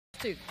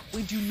to.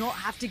 We do not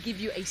have to give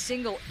you a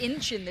single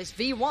inch in this.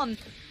 V1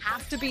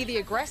 have to be the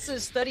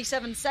aggressors.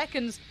 37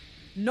 seconds.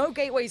 No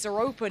gateways are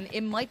open.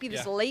 It might be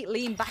this late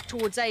lean back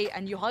towards A,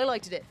 and you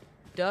highlighted it.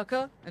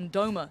 Durka and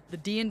Doma, the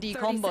D&D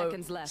combo,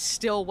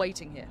 still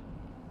waiting here.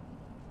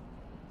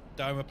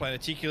 Doma playing a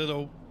cheeky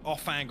little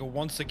off angle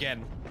once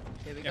again.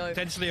 Here we go.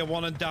 Potentially a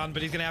one and done,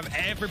 but he's going to have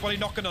everybody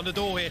knocking on the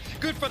door here.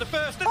 Good for the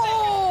first, the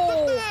Oh!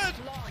 second, the third.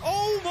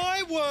 Oh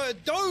my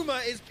word,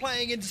 Doma is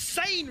playing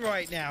insane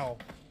right now.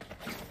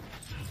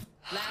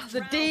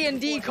 The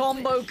D&D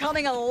combo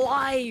coming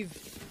alive,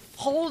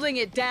 holding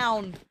it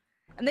down.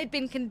 And they'd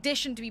been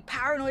conditioned to be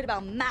paranoid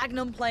about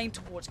Magnum playing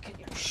towards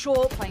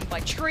short, playing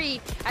by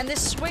tree, and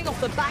this swing off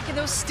the back, and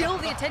there was still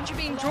the attention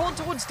being drawn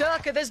towards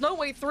Durka. There's no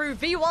way through.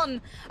 V1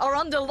 are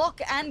under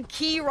lock and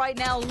key right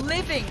now,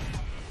 living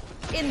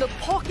in the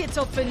pockets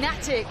of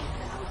Fnatic.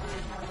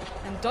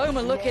 And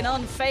Doma looking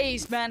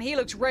unfazed, man. He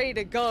looks ready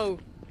to go.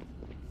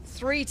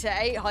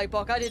 3-8,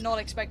 Hypok. I did not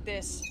expect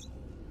this.